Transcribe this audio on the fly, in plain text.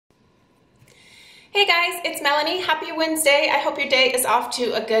Hey guys, it's Melanie. Happy Wednesday. I hope your day is off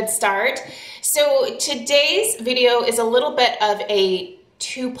to a good start. So today's video is a little bit of a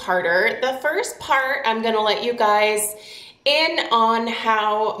two-parter. The first part, I'm gonna let you guys in on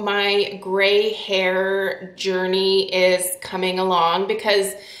how my gray hair journey is coming along,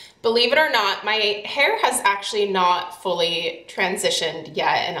 because believe it or not, my hair has actually not fully transitioned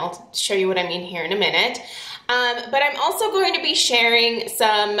yet, and I'll show you what I mean here in a minute. But I'm also going to be sharing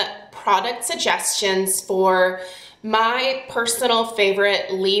some product suggestions for my personal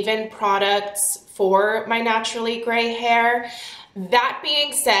favorite leave-in products for my naturally gray hair. That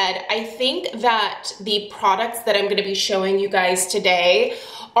being said, I think that the products that I'm going to be showing you guys today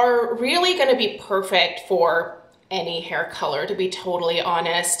are really going to be perfect for any hair color, to be totally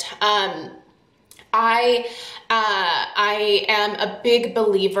honest. I am a big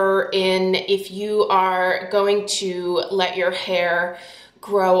believer in, if you are going to let your hair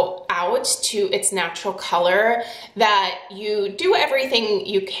grow out to its natural color, that you do everything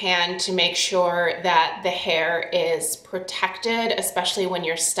you can to make sure that the hair is protected, especially when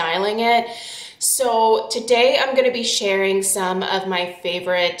you're styling it. So today I'm going to be sharing some of my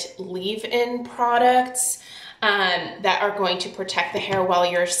favorite leave-in products that are going to protect the hair while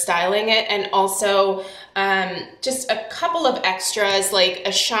you're styling it, and also just a couple of extras, like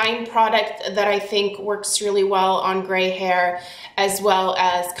a shine product that I think works really well on gray hair, as well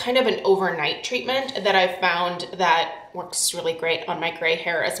as kind of an overnight treatment that I've found that works really great on my gray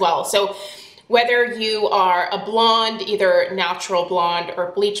hair as well. So whether you are a blonde, either natural blonde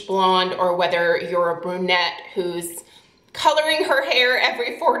or bleach blonde, or whether you're a brunette who's coloring her hair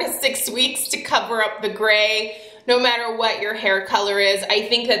every 4 to 6 weeks to cover up the gray, no matter what your hair color is, I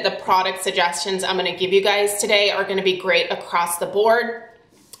think that the product suggestions I'm going to give you guys today are going to be great across the board,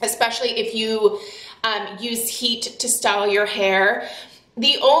 especially if you use heat to style your hair.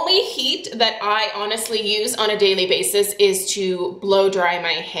 The only heat that I honestly use on a daily basis is to blow dry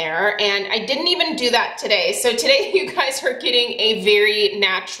my hair, and I didn't even do that today. So today you guys are getting a very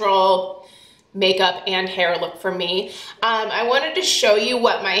natural makeup and hair look from me. I wanted to show you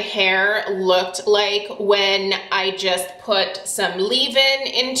what my hair looked like when I just put some leave-in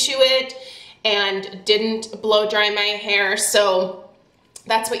into it and didn't blow dry my hair. So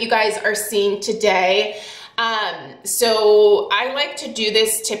that's what you guys are seeing today. So I like to do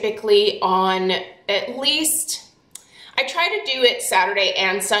this typically on at least, I try to do it Saturday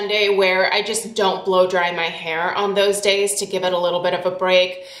and Sunday, where I just don't blow dry my hair on those days to give it a little bit of a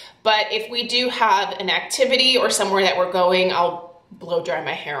break. But if we do have an activity or somewhere that we're going, I'll blow dry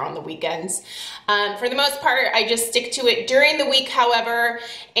my hair on the weekends. For the most part, I just stick to it during the week, however,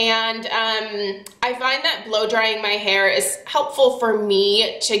 and I find that blow drying my hair is helpful for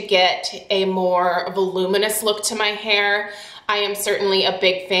me to get a more voluminous look to my hair. I am certainly a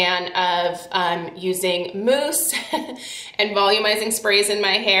big fan of using mousse and volumizing sprays in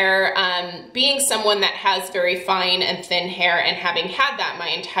my hair. Being someone that has very fine and thin hair, and having had that my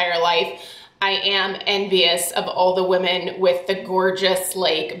entire life, I am envious of all the women with the gorgeous,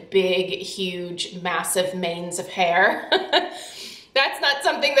 like, big, huge, massive manes of hair. That's not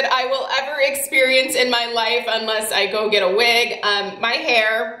something that I will ever experience in my life unless I go get a wig. My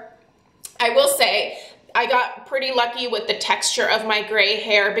hair, I will say, I got pretty lucky with the texture of my gray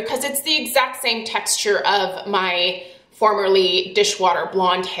hair, because it's the exact same texture of my formerly dishwater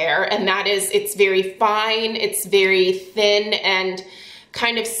blonde hair, and that is, it's very fine, it's very thin and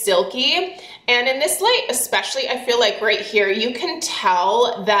kind of silky. And in this light especially, I feel like right here you can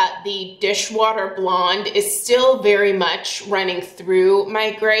tell that the dishwater blonde is still very much running through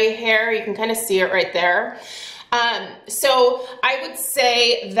my gray hair. You can kind of see it right there. So I would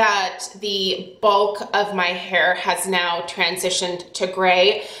say that the bulk of my hair has now transitioned to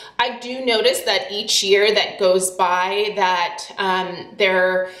gray. I do notice that each year that goes by that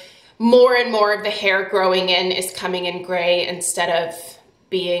more and more of the hair growing in is coming in gray, instead of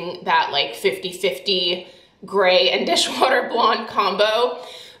being that like 50-50 gray and dishwater blonde combo.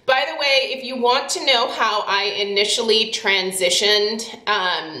 By the way, if you want to know how I initially transitioned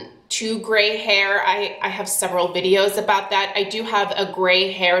to gray hair, I have several videos about that. I do have a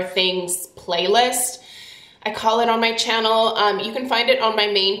gray hair things playlist, I call it, on my channel. You can find it on my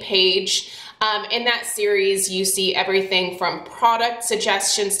main page. In that series, you see everything from product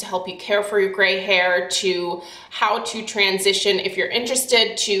suggestions to help you care for your gray hair, to how to transition if you're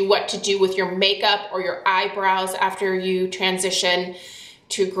interested, to what to do with your makeup or your eyebrows after you transition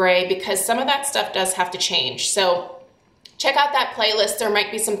to gray, because some of that stuff does have to change. So check out that playlist. There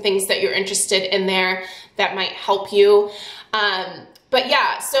might be some things that you're interested in there that might help you. But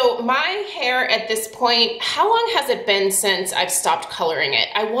yeah, so my hair at this point, how long has it been since I've stopped coloring it?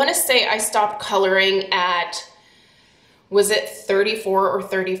 I want to say I stopped coloring at, was it 34 or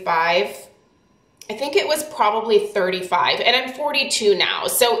 35? I think it was probably 35, and I'm 42 now.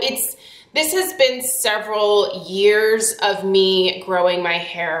 So this has been several years of me growing my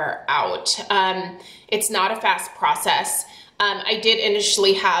hair out. It's not a fast process. I did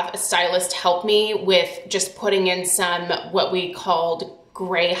initially have a stylist help me with just putting in some what we called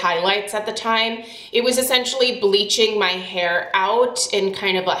gray highlights at the time. It was essentially bleaching my hair out in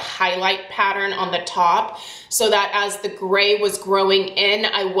kind of a highlight pattern on the top so that as the gray was growing in,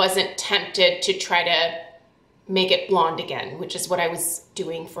 I wasn't tempted to try to make it blonde again, which is what I was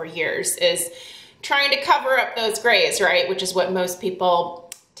doing for years, is trying to cover up those grays, right? Which is what most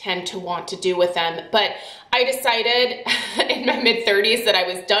people tend to want to do with them. But I decided in my mid-30s that I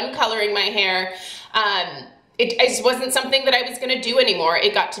was done coloring my hair. It just wasn't something that I was gonna do anymore.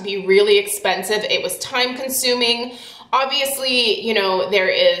 It got to be really expensive. It was time consuming. Obviously, you know, there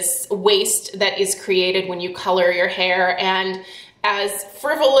is waste that is created when you color your hair, and as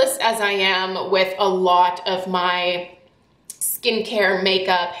frivolous as I am with a lot of my skincare,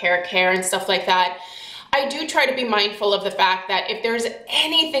 makeup, hair care, and stuff like that, I do try to be mindful of the fact that if there's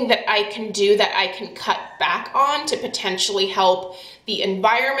anything that I can do that I can cut back on to potentially help the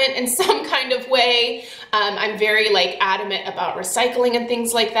environment in some kind of way, I'm very like adamant about recycling and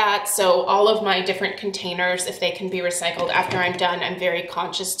things like that. So all of my different containers, if they can be recycled after I'm done, I'm very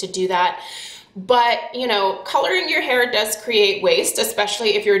conscious to do that. But, you know, coloring your hair does create waste,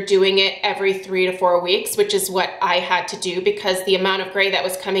 especially if you're doing it every 3 to 4 weeks, which is what I had to do because the amount of gray that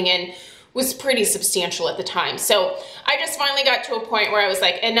was coming in was pretty substantial at the time. So I just finally got to a point where I was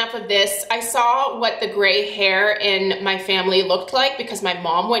like, enough of this. I saw what the gray hair in my family looked like because my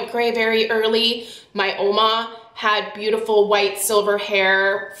mom went gray very early. My Oma had beautiful white silver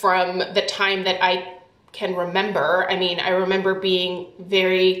hair from the time that I can remember. I mean, I remember being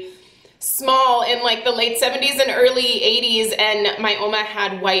very small in like the late 70s and early 80s, and my Oma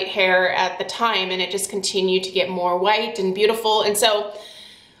had white hair at the time, and it just continued to get more white and beautiful. And so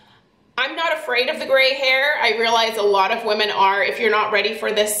I'm not afraid of the gray hair. I realize a lot of women are. If you're not ready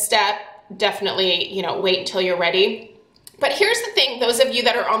for this step, definitely, you know, wait until you're ready. But here's the thing, those of you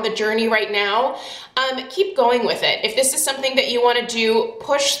that are on the journey right now, keep going with it. If this is something that you want to do,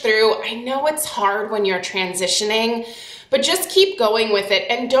 push through. I know it's hard when you're transitioning, but just keep going with it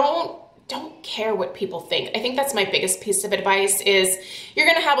and don't care what people think. I think that's my biggest piece of advice is you're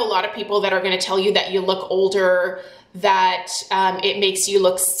going to have a lot of people that are going to tell you that you look older, that it makes you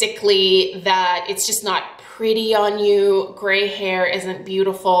look sickly, that it's just not pretty on you, gray hair isn't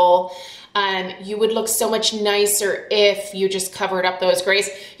beautiful, you would look so much nicer if you just covered up those grays.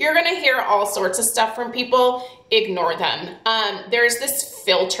 You're gonna hear all sorts of stuff from people. Ignore them. There's this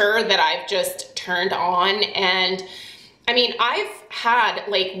filter that I've just turned on, and I mean, I've had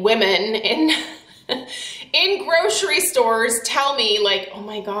like women in in grocery stores tell me like, oh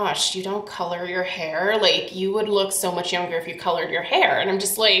my gosh, you don't color your hair. Like you would look so much younger if you colored your hair. And I'm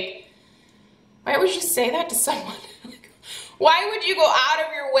just like, why would you say that to someone? Why would you go out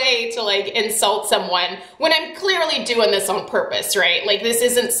of your way to like insult someone when I'm clearly doing this on purpose, right? Like this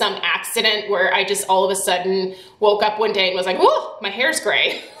isn't some accident where I just all of a sudden woke up one day and was like, whoa, my hair's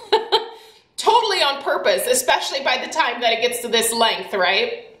gray. Totally on purpose, especially by the time that it gets to this length,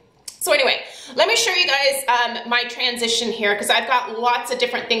 right? So anyway, let me show you guys my transition here because I've got lots of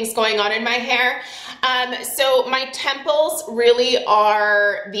different things going on in my hair. So my temples really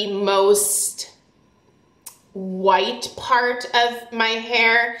are the most white part of my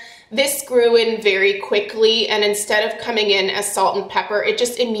hair. This grew in very quickly, and instead of coming in as salt and pepper, it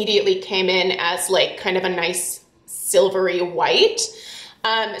just immediately came in as like kind of a nice silvery white.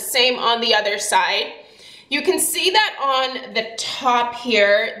 Same on the other side. You can see that on the top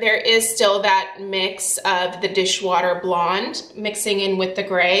here, there is still that mix of the dishwater blonde mixing in with the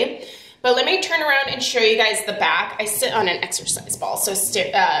gray. But let me turn around and show you guys the back. I sit on an exercise ball, so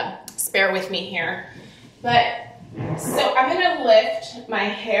spare with me here. But, so I'm gonna lift my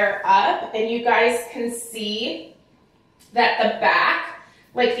hair up and you guys can see that the back,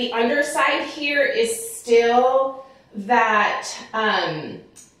 like the underside here is still that,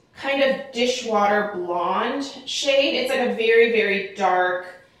 kind of dishwater blonde shade. It's like a very, very dark,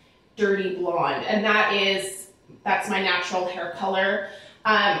 dirty blonde. And that's my natural hair color.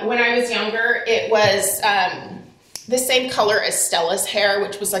 When I was younger, it was the same color as Stella's hair,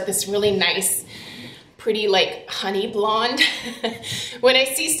 which was like this really nice, pretty like honey blonde. When I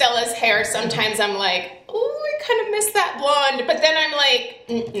see Stella's hair, sometimes I'm like, oh, I kind of miss that blonde. But then I'm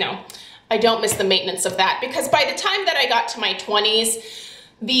like, no. I don't miss the maintenance of that, because by the time that I got to my 20s,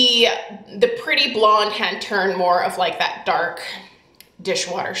 the pretty blonde had turned more of like that dark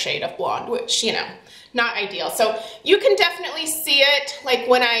dishwater shade of blonde, which, you know, not ideal. So you can definitely see it, like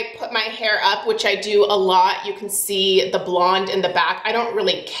when I put my hair up, which I do a lot, you can see the blonde in the back. I don't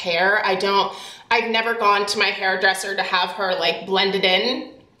really care. I've never gone to my hairdresser to have her like blend it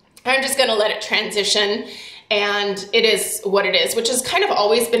in. I'm just gonna let it transition, and it is what it is, which has kind of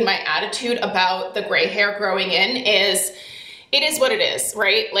always been my attitude about the gray hair growing in, is it is what it is,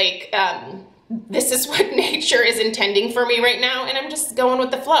 right? Like, this is what nature is intending for me right now, and I'm just going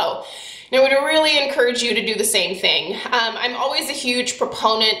with the flow. And I would really encourage you to do the same thing. I'm always a huge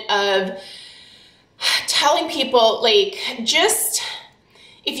proponent of telling people, like, just,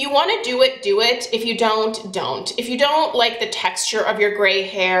 if you want to do it, do it. If you don't, don't. If you don't like the texture of your gray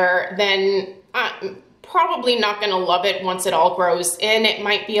hair, then probably not going to love it once it all grows in. It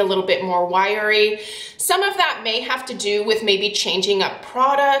might be a little bit more wiry. Some of that may have to do with maybe changing up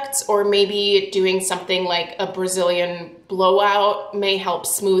products, or maybe doing something like a Brazilian blowout may help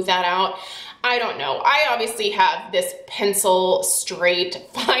smooth that out. I don't know. I obviously have this pencil straight,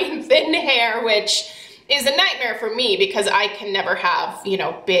 fine, thin hair, which is a nightmare for me because I can never have, you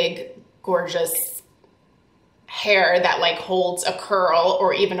know, big, gorgeous hair that like holds a curl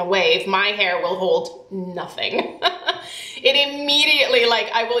or even a wave. My hair will hold nothing. It immediately, like,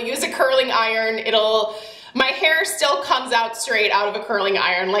 I will use a curling iron, my hair still comes out straight out of a curling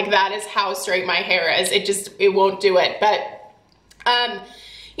iron. Like, that is how straight my hair is. It won't do it. But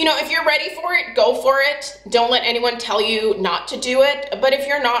you know, if you're ready for it, go for it. Don't let anyone tell you not to do it. But if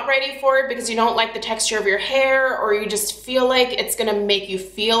you're not ready for it because you don't like the texture of your hair, or you just feel like it's gonna make you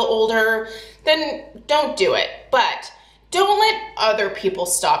feel older, then don't do it. But don't let other people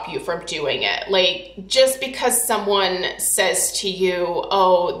stop you from doing it. Like, just because someone says to you,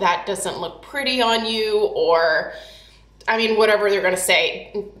 oh, that doesn't look pretty on you, or, I mean, whatever they're gonna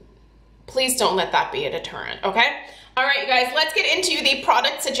say, please don't let that be a deterrent, okay? All right, you guys, let's get into the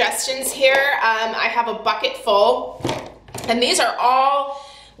product suggestions here. I have a bucket full, and these are all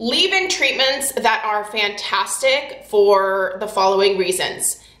leave-in treatments that are fantastic for the following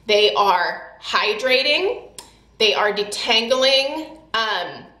reasons. They are hydrating, they are detangling,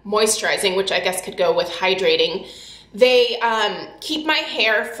 moisturizing, which I guess could go with hydrating. They keep my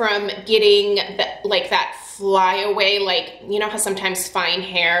hair from getting that flyaway, like, you know how sometimes fine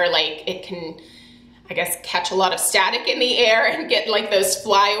hair, like, it can, I guess, catch a lot of static in the air and get like those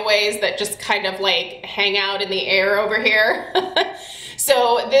flyaways that just kind of like hang out in the air over here.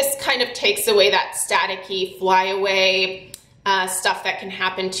 So this kind of takes away that staticky flyaway stuff that can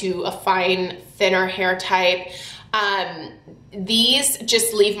happen to a fine, thinner hair type. These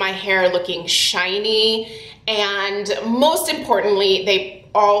just leave my hair looking shiny, and most importantly, they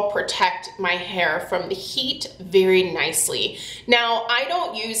all protect my hair from the heat very nicely. Now, I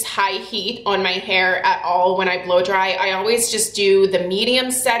don't use high heat on my hair at all when I blow dry. I always just do the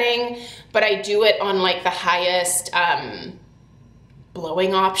medium setting, but I do it on like the highest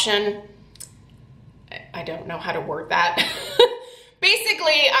blowing option. I don't know how to word that.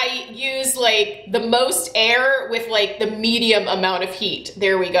 Basically, I use like the most air with like the medium amount of heat.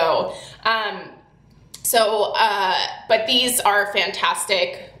 There we go. But these are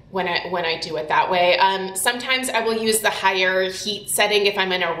fantastic when I do it that way. Sometimes I will use the higher heat setting if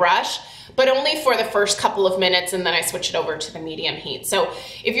I'm in a rush, but only for the first couple of minutes, and then I switch it over to the medium heat. So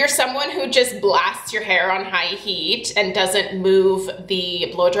if you're someone who just blasts your hair on high heat and doesn't move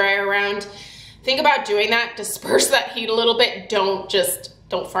the blow dryer around, think about doing that. Disperse that heat a little bit. Don't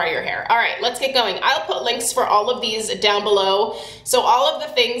fry your hair. All right, let's get going. I'll put links for all of these down below. So all of the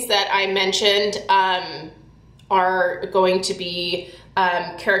things that I mentioned are going to be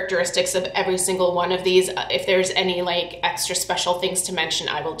characteristics of every single one of these. If there's any like extra special things to mention,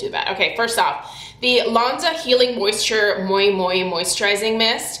 I will do that. Okay, first off, the Lanza Healing Moisture Moi Moi Moisturizing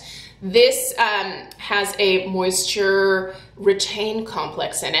Mist. This has a moisture retain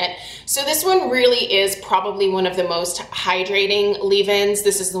complex in it. So this one really is probably one of the most hydrating leave-ins.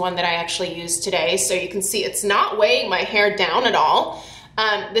 This is the one that I actually used today. So you can see it's not weighing my hair down at all.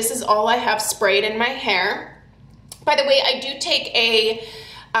 This is all I have sprayed in my hair. By the way, I do take a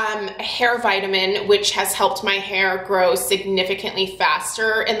hair vitamin, which has helped my hair grow significantly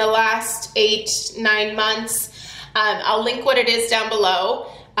faster in the last 8-9 months. I'll link what it is down below.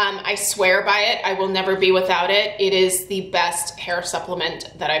 I swear by it. I will never be without it. It is the best hair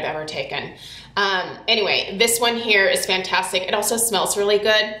supplement that I've ever taken. Anyway, this one here is fantastic. It also smells really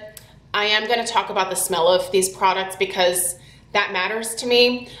good. I am going to talk about the smell of these products because that matters to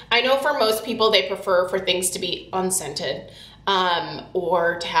me. I know for most people they prefer for things to be unscented.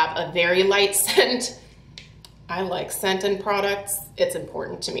 or to have a very light scent. I like scent in products. It's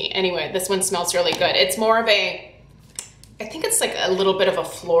important to me. Anyway, this one smells really good. It's more of a, I think it's like a little bit of a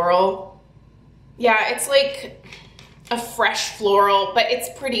floral. Yeah, it's like a fresh floral, but it's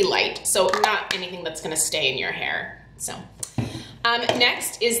pretty light. So not anything that's gonna stay in your hair. So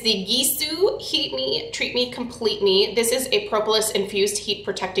next is the Gisu Heat Me, Treat Me, Complete Me. This is a propolis infused heat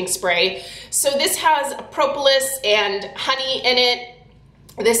protecting spray. So this has propolis and honey in it.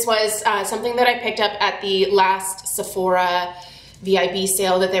 This was something that I picked up at the last Sephora VIB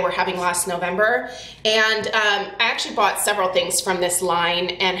sale that they were having last November. And I actually bought several things from this line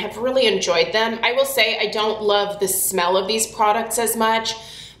and have really enjoyed them. I will say I don't love the smell of these products as much,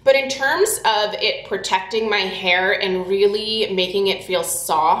 but in terms of it protecting my hair and really making it feel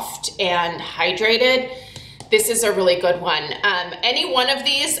soft and hydrated, this is a really good one. Any one of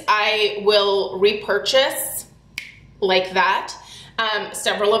these I will repurchase like that.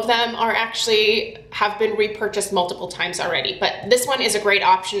 Several of them are actually have been repurchased multiple times already, but this one is a great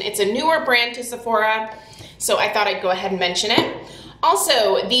option. It's a newer brand to Sephora, so I thought I'd go ahead and mention it.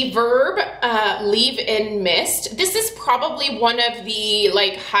 Also, the Verb Leave-In Mist. This is probably one of the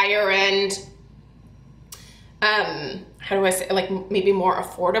like higher end, how do I say, like maybe more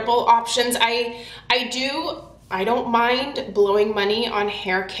affordable options. I don't mind blowing money on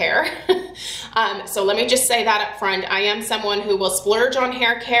hair care. So let me just say that up front. I am someone who will splurge on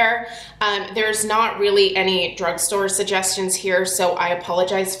hair care. There's not really any drugstore suggestions here, so I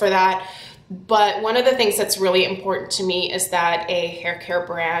apologize for that. But one of the things that's really important to me is that a hair care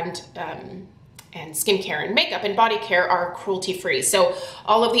brand and skincare and makeup and body care are cruelty-free. So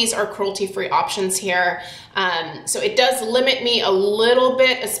all of these are cruelty-free options here. So it does limit me a little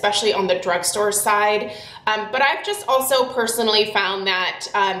bit, especially on the drugstore side. But I've just also personally found that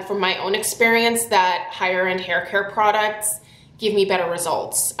from my own experience that higher end hair care products give me better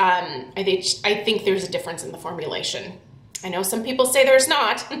results. I think there's a difference in the formulation. I know some people say there's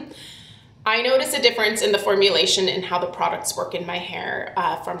not. I notice a difference in the formulation and how the products work in my hair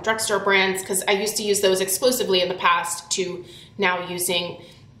from drugstore brands, because I used to use those exclusively in the past to now using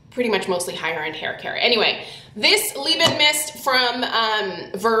pretty much mostly higher end hair care. Anyway, this leave-in mist from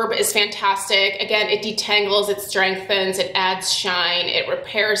Verb is fantastic. Again, it detangles, it strengthens, it adds shine, it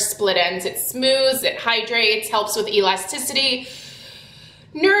repairs split ends, it smooths, it hydrates, helps with elasticity,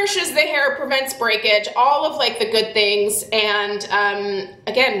 nourishes the hair, prevents breakage, all of like the good things, and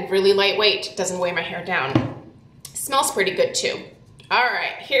again, really lightweight, doesn't weigh my hair down. Smells pretty good too. All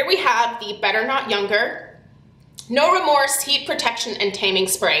right, here we have the Better Not Younger No Remorse Heat Protection and Taming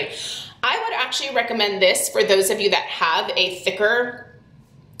Spray. I would actually recommend this for those of you that have a thicker,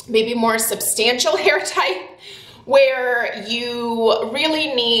 maybe more substantial hair type, where you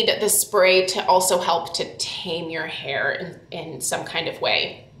really need the spray to also help to tame your hair in some kind of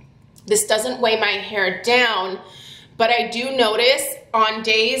way. This doesn't weigh my hair down, but I do notice on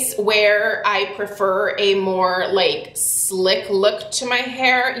days where I prefer a more like slick look to my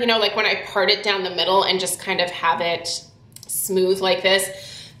hair, you know, like when I part it down the middle and just kind of have it smooth like this.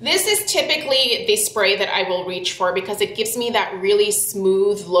 This is typically the spray that I will reach for because it gives me that really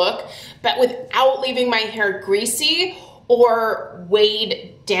smooth look, but without leaving my hair greasy or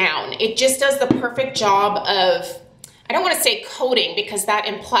weighed down. It just does the perfect job of, I don't want to say coating because that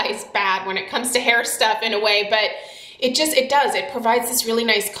implies bad when it comes to hair stuff in a way, but it does. It provides this really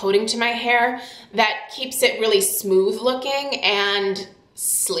nice coating to my hair that keeps it really smooth looking and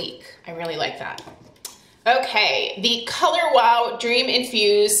sleek. I really like that. Okay, the Color Wow Dream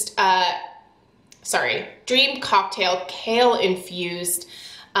Cocktail Kale Infused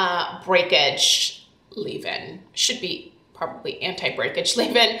Breakage Leave-In. Should be probably anti-breakage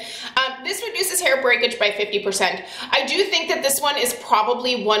leave-in. This reduces hair breakage by 50%. I do think that this one is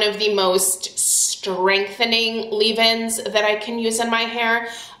probably one of the most strengthening leave-ins that I can use in my hair.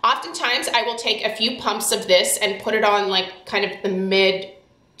 Oftentimes I will take a few pumps of this and put it on like kind of the mid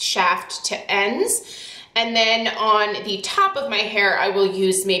shaft to ends. And then on the top of my hair, I will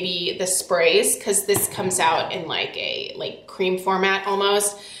use maybe the sprays because this comes out in like a cream format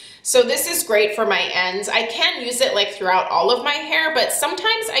almost. So this is great for my ends. I can use it like throughout all of my hair, but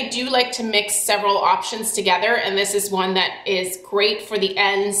sometimes I do like to mix several options together, and this is one that is great for the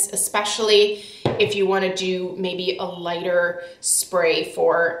ends, especially if you want to do maybe a lighter spray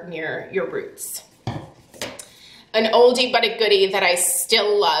for near your roots. An oldie but a goodie that I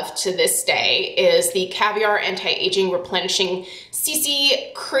still love to this day is the Caviar Anti-Aging Replenishing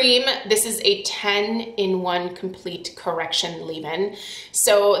CC Cream. This is a 10-in-1 complete correction leave-in.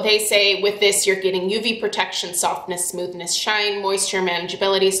 So they say with this you're getting UV protection, softness, smoothness, shine, moisture,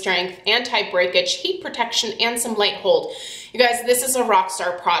 manageability, strength, anti-breakage, heat protection, and some light hold. You guys, this is a rock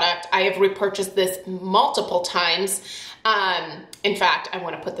star product. I have repurchased this multiple times. In fact, I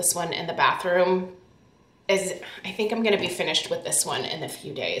want to put this one in the bathroom. I think I'm going to be finished with this one in a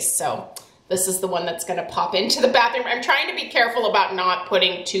few days. So this is the one that's going to pop into the bathroom. I'm trying to be careful about not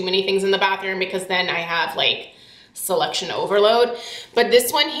putting too many things in the bathroom because then I have like selection overload. But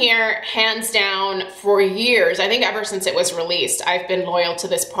this one here, hands down, for years, I think ever since it was released, I've been loyal to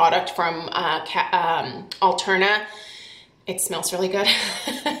this product from Alterna. It smells really good,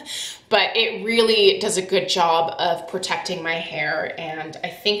 but it really does a good job of protecting my hair. And I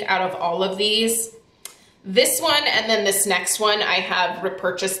think out of all of these, this one and then this next one I have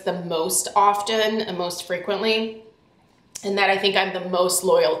repurchased the most often and most frequently, and that I think I'm the most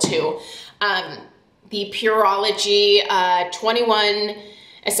loyal to. The Pureology 21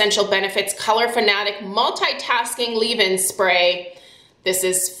 Essential Benefits Color Fanatic Multitasking Leave-In Spray. This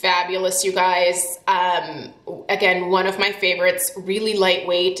is fabulous, you guys. Again, one of my favorites, really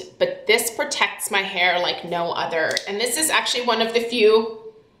lightweight, but this protects my hair like no other. And this is actually one of the few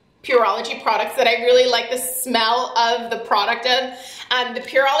Pureology products that I really like the smell of the product of. The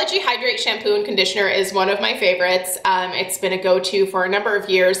Pureology Hydrate Shampoo and Conditioner is one of my favorites. It's been a go-to for a number of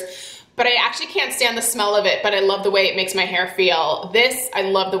years, but I actually can't stand the smell of it, but I love the way it makes my hair feel. This, I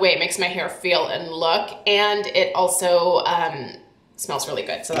love the way it makes my hair feel and look, and it also smells really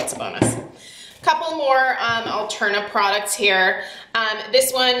good, so that's a bonus. Couple more Alterna products here.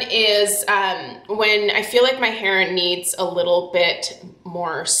 This one is when I feel like my hair needs a little bit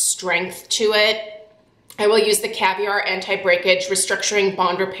more strength to it. I will use the Caviar Anti-Breakage Restructuring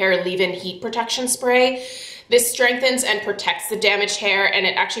Bond Repair Leave-In Heat Protection Spray. This strengthens and protects the damaged hair, and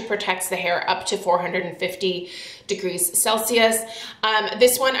it actually protects the hair up to 450 degrees Celsius.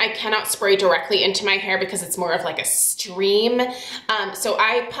 This one I cannot spray directly into my hair because it's more of like a stream. So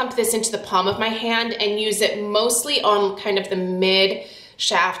I pump this into the palm of my hand and use it mostly on kind of the mid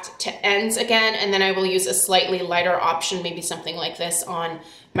shaft to ends again, and then I will use a slightly lighter option, maybe something like this on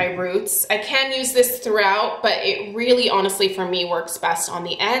my roots. I can use this throughout, but it really honestly for me works best on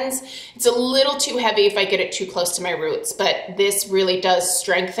the ends. It's a little too heavy if I get it too close to my roots, but this really does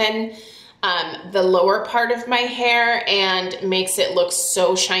strengthen the lower part of my hair and makes it look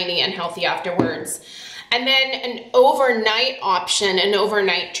so shiny and healthy afterwards. And then an overnight option, an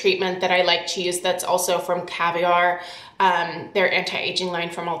overnight treatment that I like to use that's also from Caviar, their anti-aging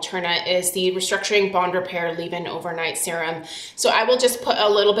line from Alterna, is the Restructuring Bond Repair Leave-In Overnight Serum. So I will just put a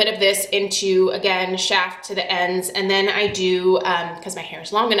little bit of this into, again, shaft to the ends, and then I do, because my hair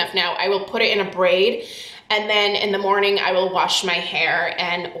is long enough now, I will put it in a braid, and then in the morning I will wash my hair,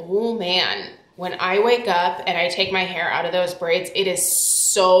 and oh man, when I wake up and I take my hair out of those braids, it is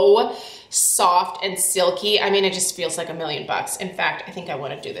so soft and silky. I mean, it just feels like $1,000,000. In fact, I think I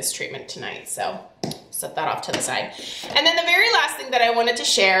want to do this treatment tonight, so set that off to the side. And then the very last thing that I wanted to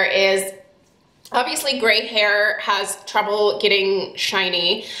share is, obviously gray hair has trouble getting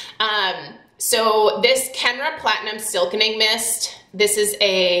shiny. So this Kenra Platinum Silkening Mist, this is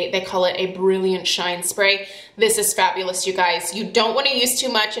they call it a Brilliant Shine Spray. This is fabulous, you guys. You don't want to use too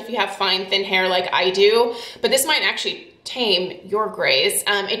much if you have fine, thin hair like I do, but this might actually tame your grays.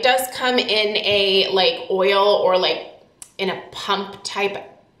 It does come in a like oil or like in a pump type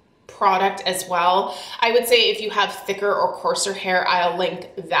product as well. I would say if you have thicker or coarser hair, I'll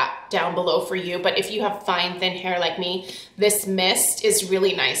link that down below for you. But if you have fine, thin hair like me, this mist is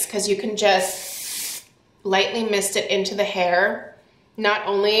really nice because you can just lightly mist it into the hair. Not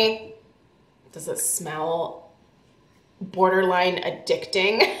only does it smell borderline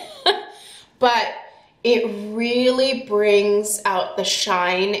addicting, but it really brings out the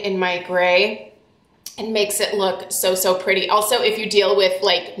shine in my gray and makes it look so, so pretty. Also, if you deal with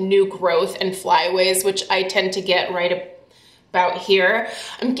like new growth and flyaways, which I tend to get right about here,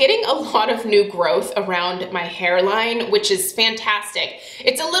 I'm getting a lot of new growth around my hairline, which is fantastic.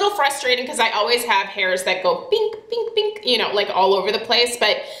 It's a little frustrating because I always have hairs that go bink, bink, bink, you know, like all over the place,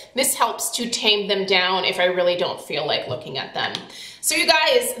 but this helps to tame them down if I really don't feel like looking at them. So you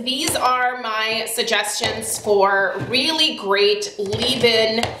guys, these are my suggestions for really great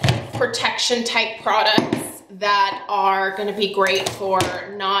leave-in protection type products that are going to be great for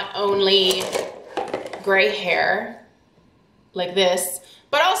not only gray hair like this,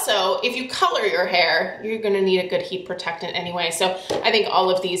 but also if you color your hair, you're going to need a good heat protectant anyway. So I think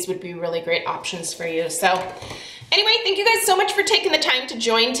all of these would be really great options for you. So Anyway, thank you guys so much for taking the time to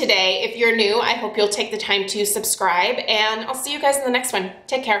join today. If you're new, I hope you'll take the time to subscribe, and I'll see you guys in the next one.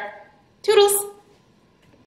 Take care. Toodles.